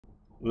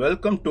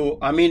Welcome to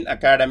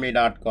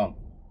aminacademy.com.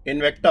 In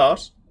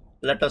vectors,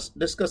 let us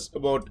discuss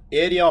about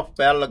area of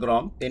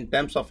parallelogram in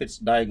terms of its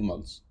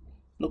diagonals.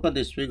 Look at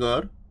this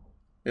figure.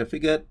 A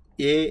figure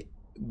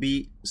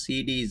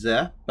ABCD is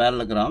a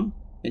parallelogram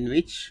in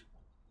which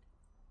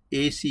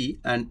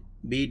AC and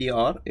BD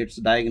are its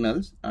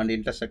diagonals and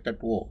intersect at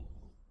O.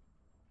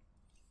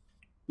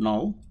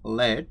 Now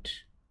let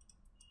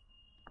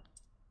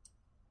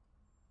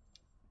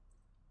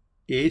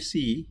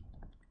AC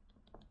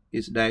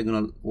is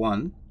diagonal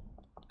 1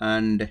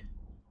 and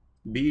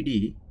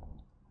BD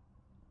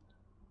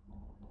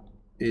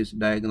is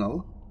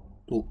diagonal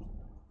 2.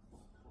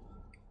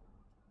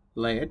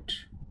 Let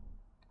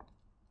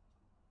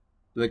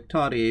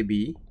vector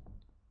AB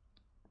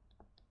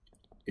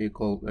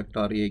equal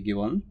vector A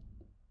given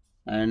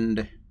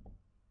and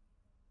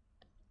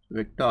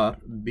vector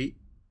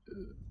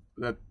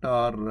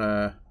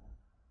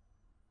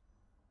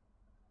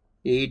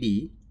AD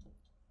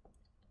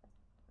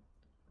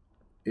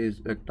is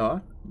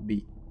vector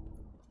B.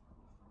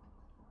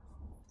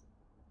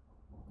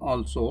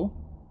 Also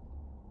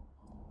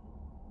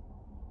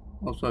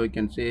we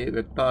can say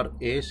vector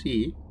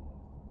AC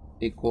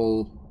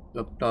equal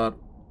vector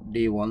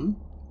D1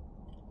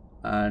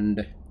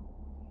 and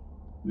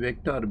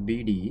vector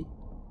BD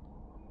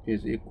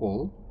is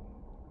equal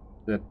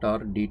vector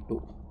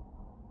D2.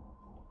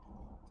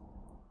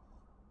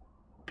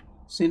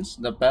 Since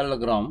the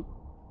parallelogram,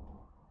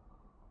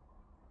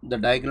 the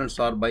diagonals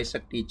are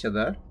bisect each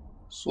other,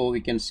 so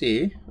we can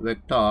say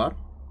vector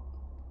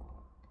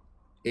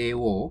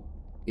AO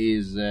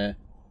is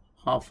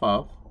half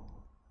of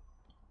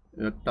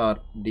vector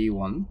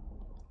D1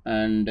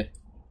 and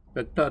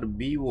vector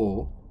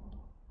BO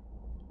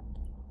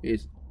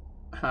is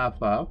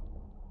half of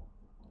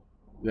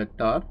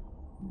vector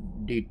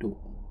D2.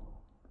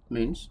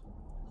 Means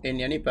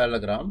in any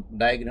parallelogram,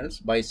 diagonals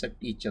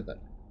bisect each other.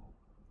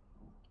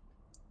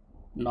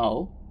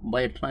 Now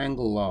by a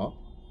triangle law,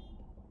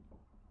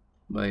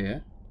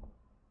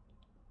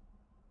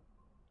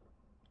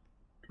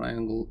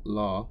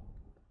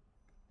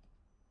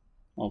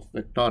 of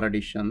vector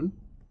addition,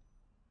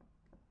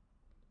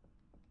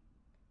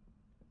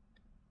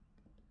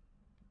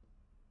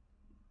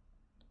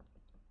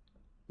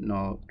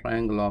 now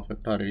triangle of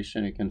vector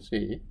addition, you can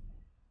say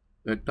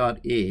vector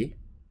A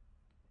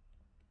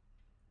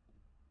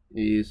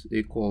is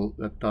equal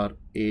vector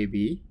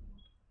AB,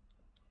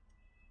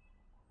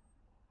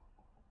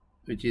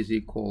 which is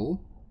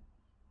equal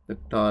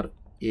vector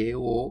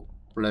AO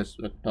plus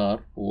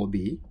vector OB,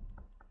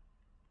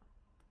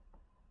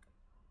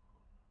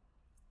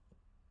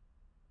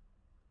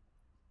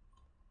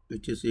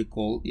 which is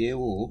equal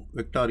AO,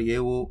 vector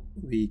AO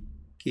we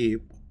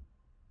keep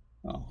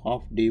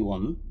half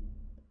D1,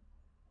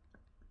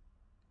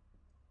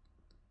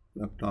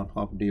 vector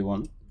half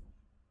D1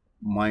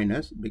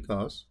 minus,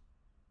 because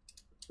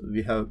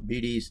we have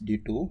BD is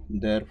D2,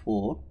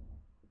 therefore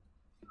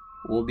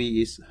OB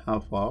is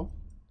half of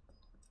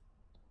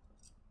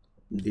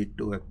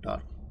D2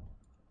 vector.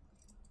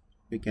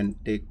 We can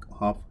take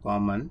half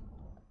common,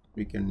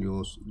 we can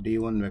use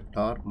D1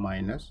 vector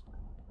minus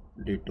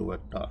D2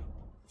 vector.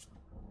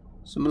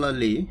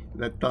 Similarly,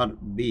 vector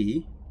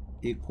B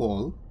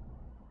equal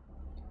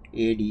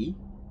AD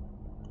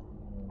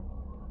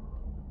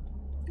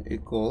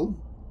equal,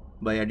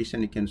 by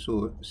addition you can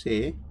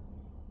say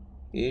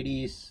AD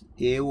is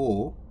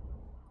AO,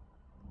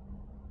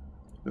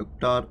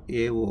 vector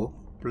AO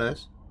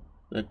plus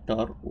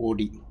vector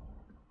OD.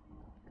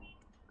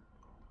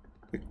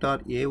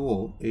 Vector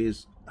AO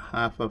is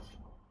half of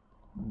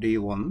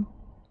D1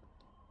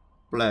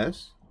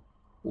 plus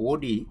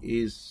OD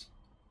is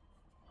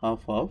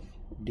half of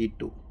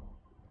D2,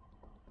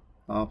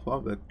 half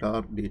of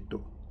vector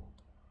D2,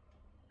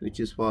 which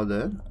is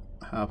further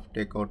half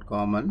take out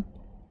common,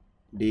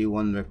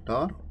 D1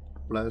 vector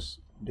plus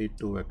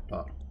D2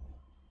 vector.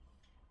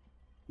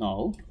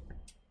 Now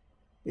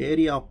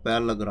area of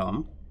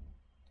parallelogram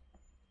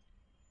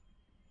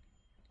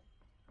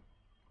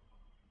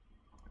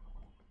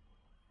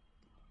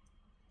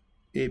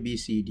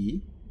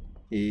ABCD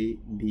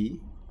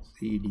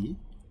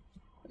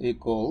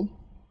equal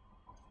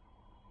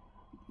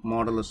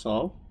modulus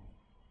of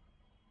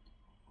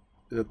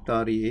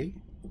vector A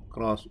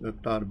cross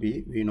vector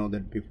B, we know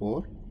that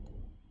before,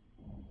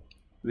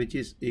 which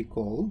is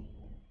equal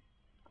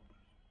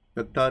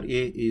vector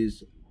A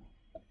is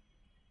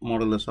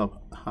modulus of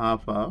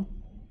half of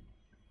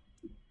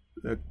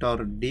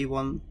vector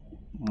D1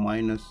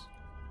 minus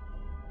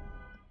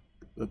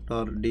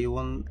vector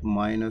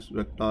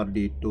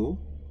D2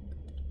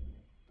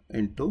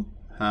 into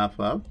half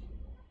of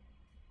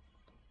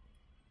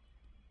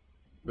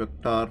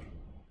vector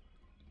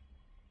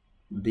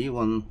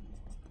D1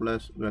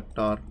 plus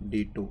vector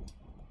D2.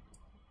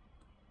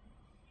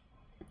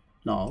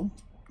 Now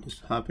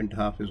this half into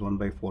half is 1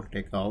 by 4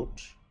 take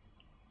out,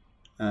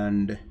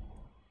 and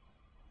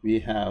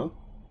we will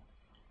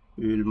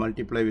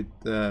multiply with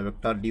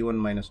vector D1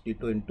 minus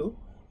D2 into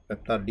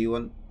vector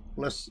D1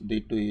 plus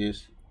D2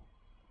 is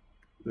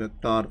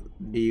vector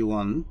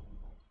D1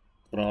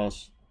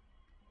 cross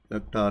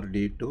vector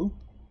d2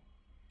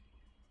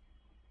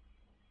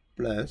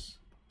 plus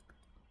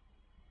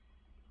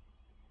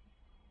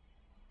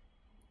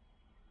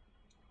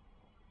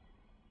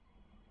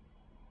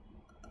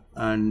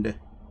and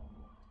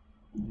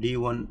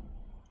d1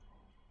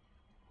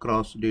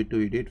 cross d2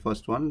 we did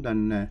first one,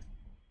 then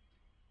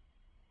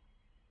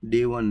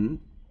d1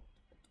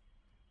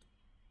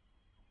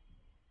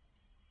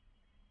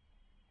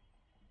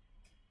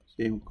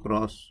 same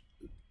cross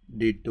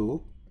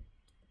d2,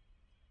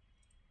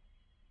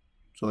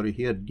 sorry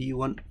here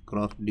d1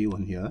 cross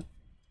d1 here,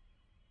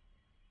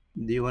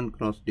 d1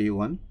 cross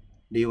d1,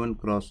 d1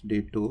 cross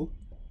d2,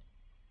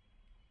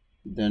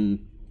 then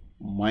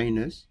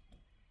minus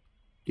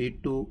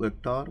d2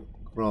 vector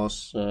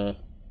cross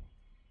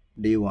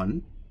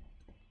d1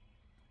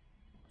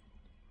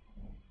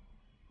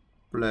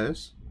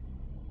 plus,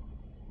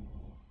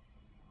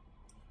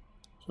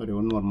 sorry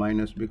one more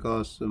minus,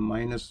 because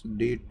minus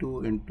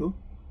d2 into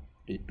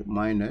d2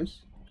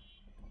 minus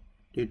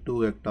d2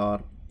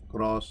 vector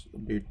cross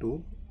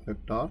d2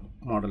 vector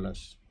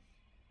modulus,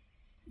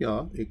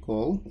 yeah,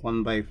 equal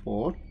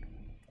 1/4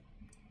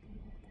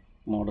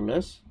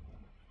 modulus.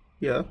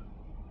 Here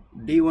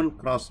d1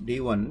 cross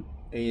d1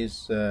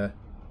 is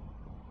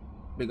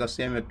because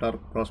same vector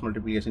cross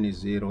multiplication is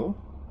 0,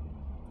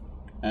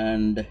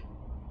 and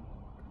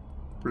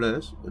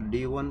plus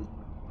d1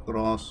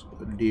 cross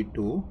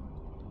d2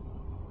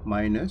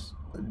 minus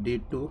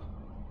d2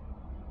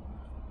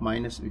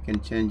 minus, we can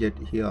change it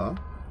here,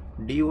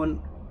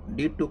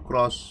 d2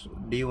 cross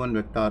d1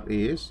 vector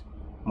is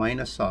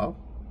minus of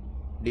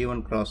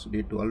d1 cross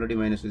d2, already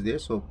minus is there,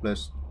 so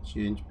plus,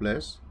 change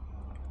plus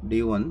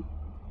d1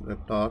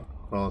 vector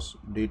cross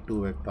d2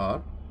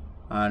 vector,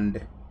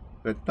 and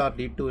vector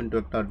d2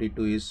 into vector d2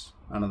 is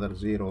another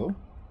 0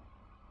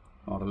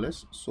 more or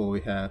less, so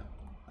we have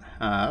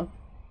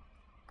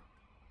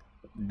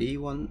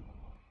d1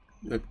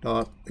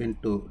 vector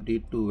into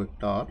d2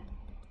 vector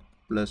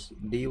plus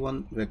d1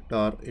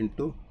 vector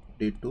into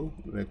d2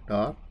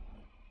 vector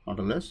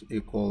modulus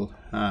equal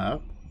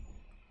half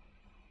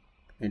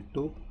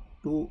into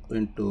 2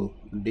 into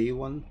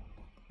d1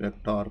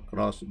 vector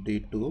cross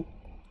d2,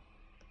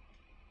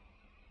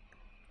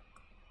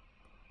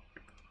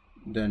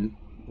 then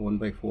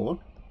 1/4.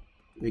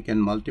 We can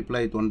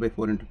multiply it,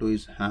 1/4 into 2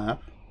 is half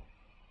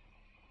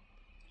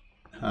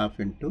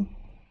into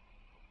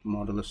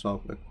modulus of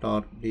vector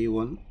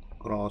d1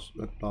 cross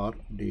vector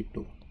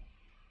d2.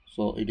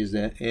 So it is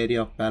the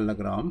area of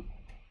parallelogram,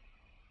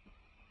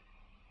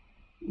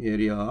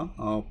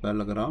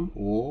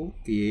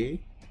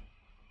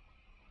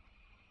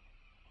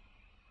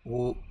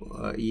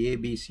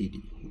 ABCD,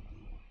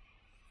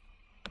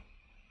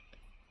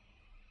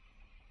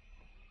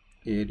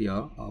 area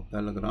of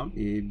parallelogram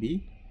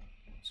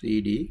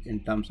ABCD in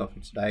terms of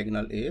its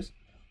diagonal is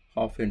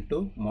half into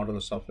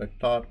modulus of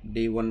vector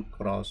d1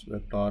 cross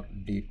vector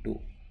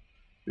d2.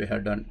 We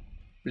have done.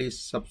 Please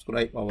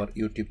subscribe our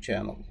YouTube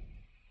channel.